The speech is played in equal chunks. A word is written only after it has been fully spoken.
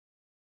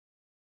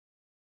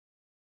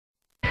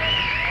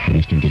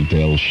Listening to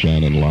Del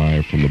Shannon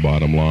live from the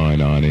bottom line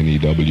on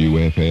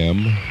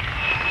NEWFM.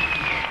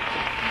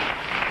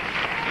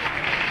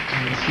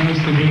 It's nice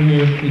to be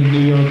here in New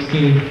York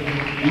City.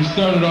 We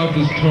started off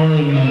this tour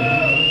in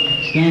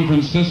San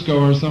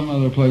Francisco or some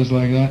other place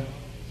like that.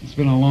 It's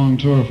been a long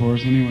tour for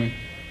us anyway,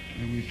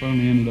 and we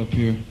finally ended up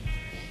here.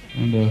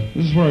 And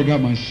this is where I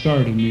got my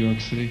start in New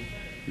York City.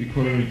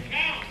 Recorded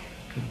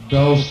the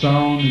Bell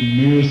Sound and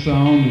Mirror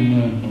Sound,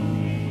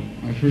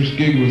 and my first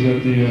gig was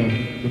at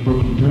the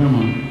Brooklyn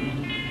Paramount.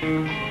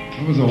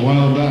 That was a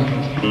while back.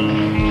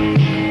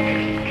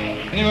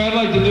 Anyway, I'd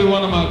like to do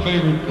one of my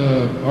favorite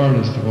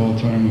artists of all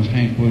time was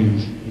Hank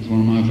Williams. He's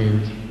one of my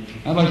favorites.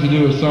 I'd like to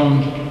do a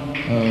song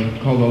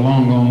called The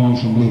Long Gone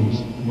Lonesome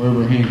Blues,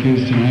 wherever Hank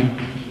is tonight.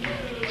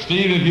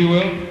 Steve, if you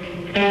will.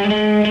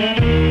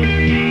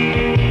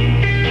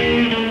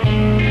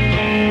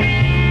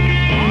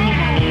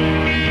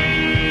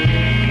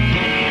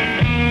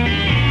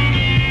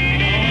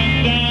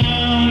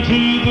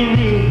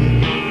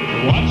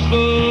 Watch the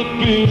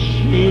fish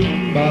swim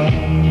by.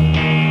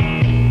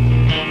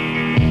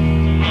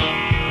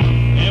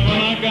 And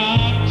when I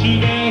got to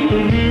that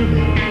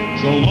river,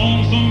 so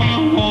lonesome I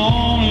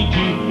wanted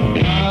to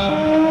die.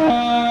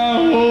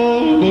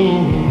 Oh,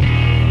 oh.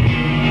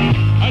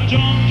 I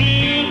jumped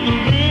in the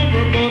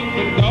river, but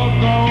the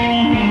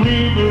doggone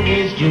river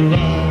was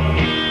dry.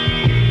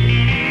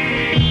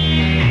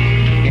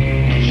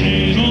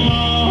 She's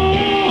alone.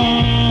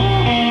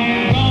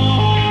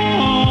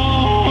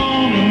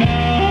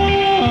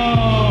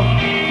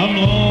 I'm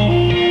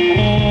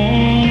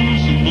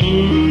lonesome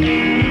blue.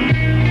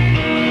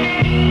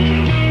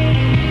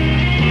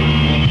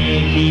 I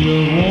met a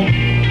woman,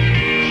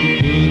 she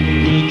couldn't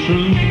be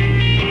true.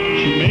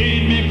 She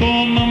made me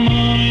for my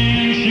money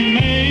and she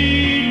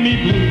made me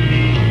blue.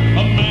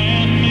 A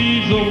man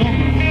needs a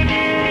woman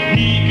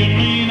he can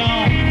lean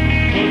on,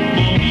 but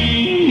my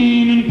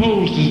leaning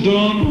post is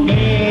done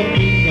left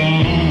and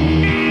gone.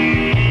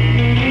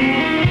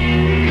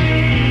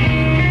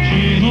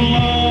 She's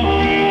alone.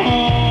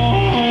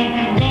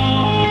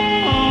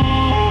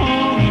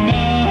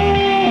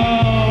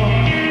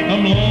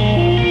 I'm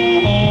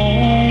lonesome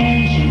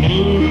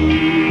blue.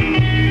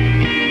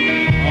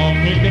 I'll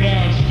pick it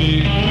out,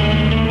 Steve.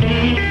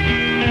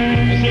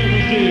 Let's hear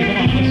it, Steve. Come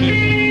on, let's hear it.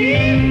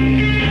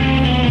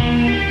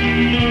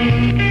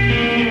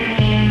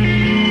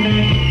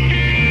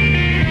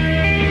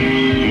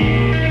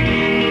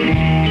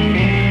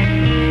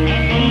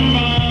 I'm gonna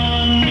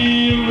find me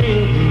a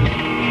river,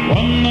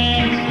 one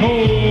that's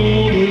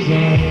cold as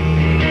ice.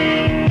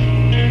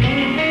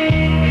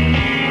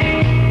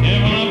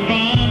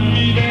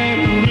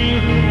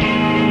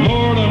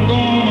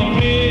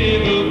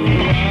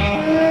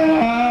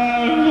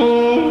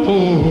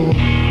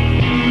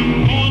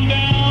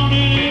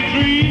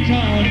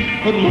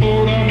 But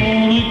Lord,